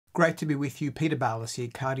Great to be with you, Peter Barlas here,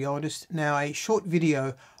 cardiologist. Now a short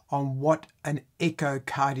video on what an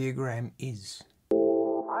echocardiogram is. I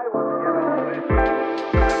was given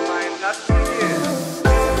by not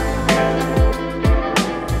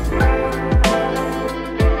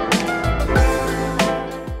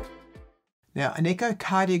Now an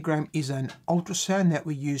echocardiogram is an ultrasound that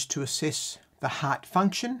we use to assess the heart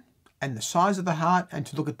function and the size of the heart and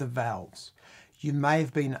to look at the valves. You may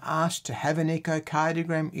have been asked to have an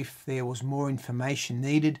echocardiogram if there was more information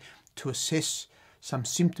needed to assess some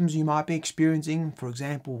symptoms you might be experiencing, for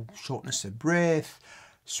example, shortness of breath,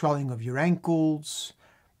 swelling of your ankles,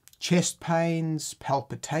 chest pains,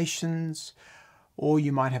 palpitations, or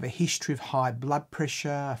you might have a history of high blood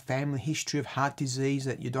pressure, a family history of heart disease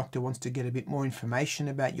that your doctor wants to get a bit more information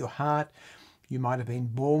about your heart. You might have been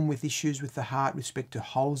born with issues with the heart with respect to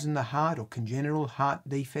holes in the heart or congenital heart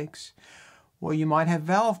defects. Or you might have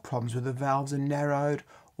valve problems where the valves are narrowed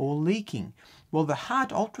or leaking. Well, the heart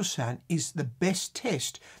ultrasound is the best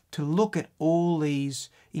test to look at all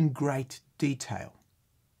these in great detail.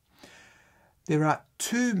 There are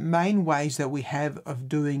two main ways that we have of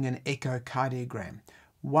doing an echocardiogram.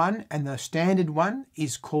 One, and the standard one,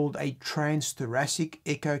 is called a transthoracic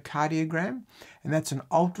echocardiogram, and that's an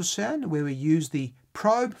ultrasound where we use the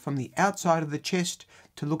probe from the outside of the chest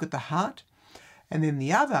to look at the heart. And then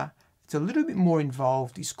the other, it's a little bit more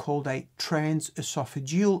involved, is called a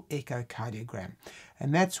transesophageal echocardiogram.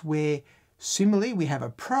 And that's where, similarly, we have a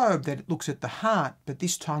probe that looks at the heart, but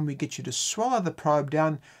this time we get you to swallow the probe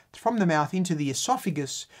down from the mouth into the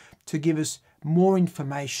esophagus to give us more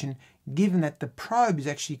information, given that the probe is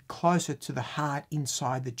actually closer to the heart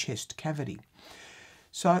inside the chest cavity.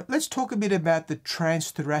 So let's talk a bit about the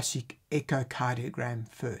transthoracic echocardiogram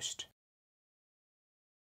first.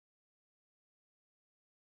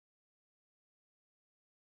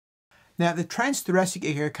 Now, the transthoracic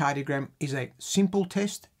echocardiogram is a simple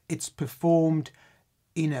test. It's performed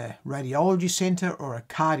in a radiology centre or a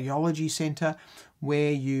cardiology centre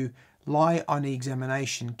where you lie on the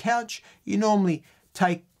examination couch. You normally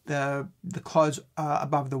take the clothes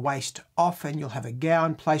above the waist off and you'll have a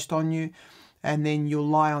gown placed on you, and then you'll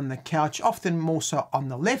lie on the couch, often more so on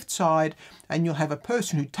the left side, and you'll have a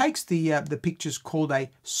person who takes the pictures called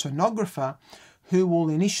a sonographer, who will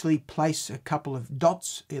initially place a couple of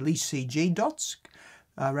dots, ECG dots,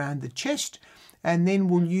 around the chest, and then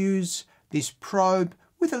we'll use this probe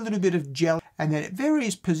with a little bit of gel, and then at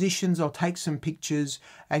various positions I'll take some pictures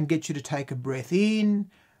and get you to take a breath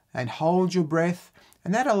in and hold your breath,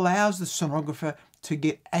 and that allows the sonographer to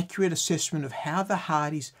get accurate assessment of how the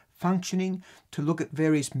heart is functioning, to look at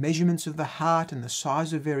various measurements of the heart and the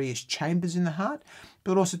size of various chambers in the heart,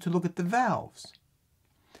 but also to look at the valves.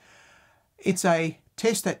 It's a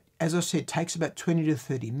test that, as I said, takes about 20 to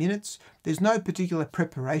 30 minutes. There's no particular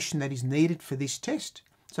preparation that is needed for this test,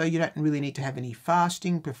 so you don't really need to have any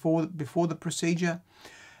fasting before the procedure.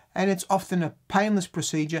 And it's often a painless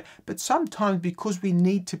procedure, but sometimes because we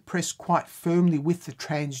need to press quite firmly with the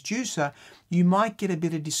transducer, you might get a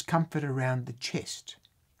bit of discomfort around the chest.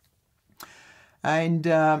 And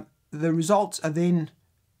the results are then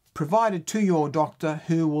provided to your doctor,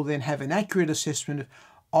 who will then have an accurate assessment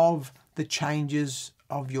of the changes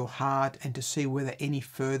of your heart and to see whether any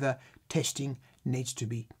further testing needs to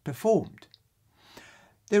be performed.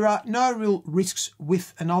 There are no real risks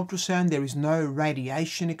with an ultrasound. There is no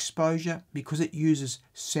radiation exposure because it uses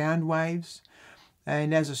sound waves.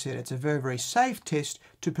 And as I said, it's a very, very safe test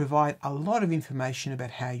to provide a lot of information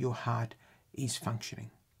about how your heart is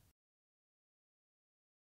functioning.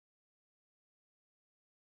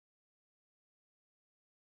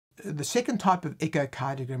 The second type of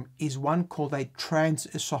echocardiogram is one called a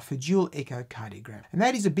transesophageal echocardiogram, and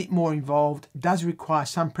that is a bit more involved, does require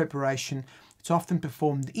some preparation. It's often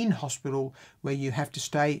performed in hospital where you have to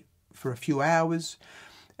stay for a few hours,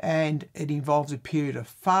 and it involves a period of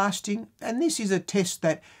fasting, and this is a test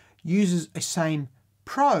that uses a same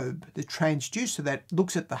probe, the transducer, that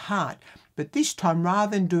looks at the heart, but this time,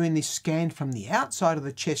 rather than doing this scan from the outside of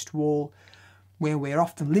the chest wall, where we're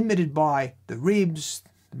often limited by the ribs,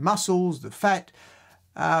 the muscles, the fat,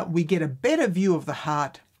 we get a better view of the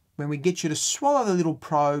heart when we get you to swallow the little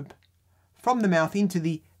probe from the mouth into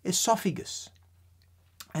the esophagus.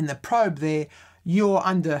 And the probe there, you're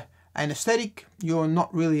under anesthetic, you're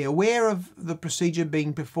not really aware of the procedure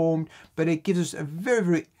being performed, but it gives us a very,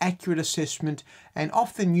 very accurate assessment and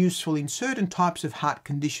often useful in certain types of heart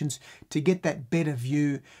conditions to get that better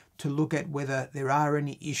view to look at whether there are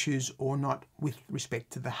any issues or not with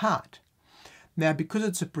respect to the heart. Now, because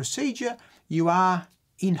it's a procedure, you are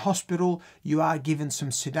in hospital, you are given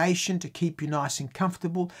some sedation to keep you nice and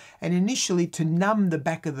comfortable, and initially to numb the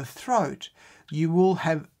back of the throat, you will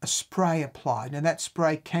have a spray applied. Now that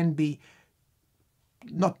spray can be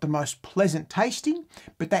not the most pleasant tasting,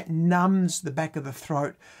 but that numbs the back of the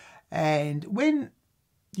throat. And when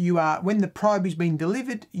the probe is being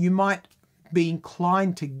delivered, you might be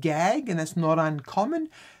inclined to gag, and that's not uncommon.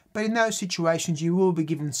 But in those situations, you will be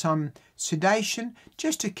given some sedation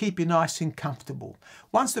just to keep you nice and comfortable.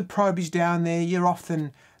 Once the probe is down there, you're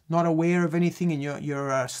often not aware of anything, and you're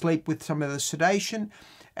asleep with some of the sedation,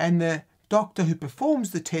 and the doctor who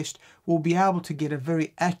performs the test will be able to get a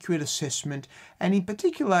very accurate assessment. And in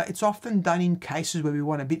particular, it's often done in cases where we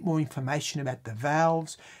want a bit more information about the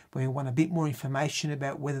valves, where we want a bit more information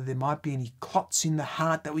about whether there might be any clots in the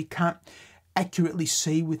heart that we can't accurately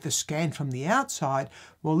see with the scan from the outside.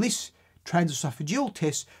 Well, this transesophageal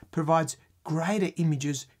test provides greater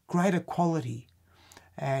images, greater quality,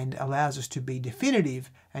 and allows us to be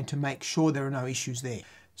definitive and to make sure there are no issues there.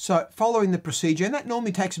 So following the procedure, and that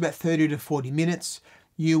normally takes about 30 to 40 minutes,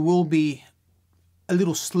 you will be a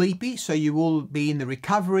little sleepy, so you will be in the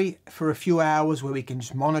recovery for a few hours where we can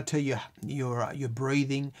just monitor your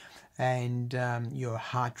breathing and your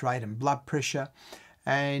heart rate and blood pressure.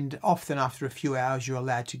 And often after a few hours, you're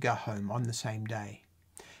allowed to go home on the same day.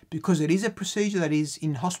 Because it is a procedure that is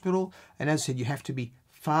in hospital, and as I said, you have to be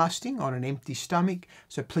fasting on an empty stomach,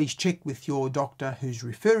 so please check with your doctor who's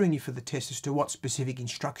referring you for the test as to what specific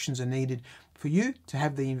instructions are needed for you to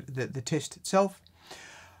have the test itself.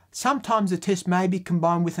 Sometimes the test may be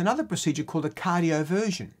combined with another procedure called a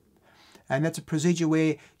cardioversion, and that's a procedure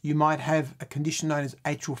where you might have a condition known as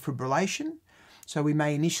atrial fibrillation. So we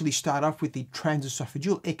may initially start off with the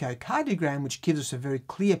transesophageal echocardiogram, which gives us a very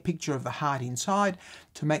clear picture of the heart inside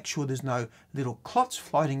to make sure there's no little clots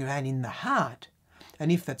floating around in the heart.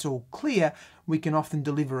 And if that's all clear, we can often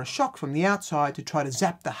deliver a shock from the outside to try to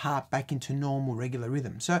zap the heart back into normal regular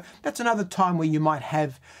rhythm. So that's another time where you might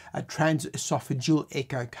have a transesophageal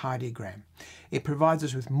echocardiogram. It provides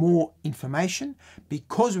us with more information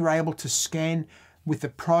because we're able to scan with the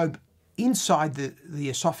probe inside the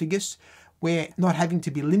esophagus. We're not having to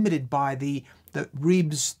be limited by the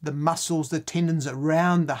ribs, the muscles, the tendons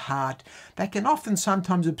around the heart. That can often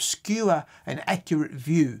sometimes obscure an accurate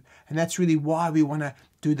view. And that's really why we want to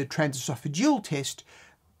do the transesophageal test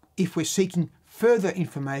if we're seeking further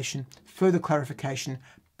information, further clarification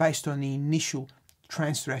based on the initial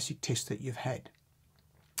transthoracic test that you've had.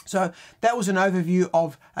 So that was an overview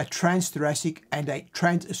of a transthoracic and a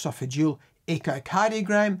transesophageal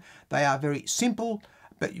echocardiogram. They are very simple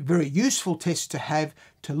but very useful tests to have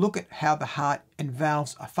to look at how the heart and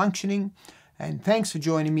valves are functioning. And thanks for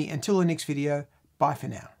joining me. Until the next video, bye for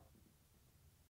now.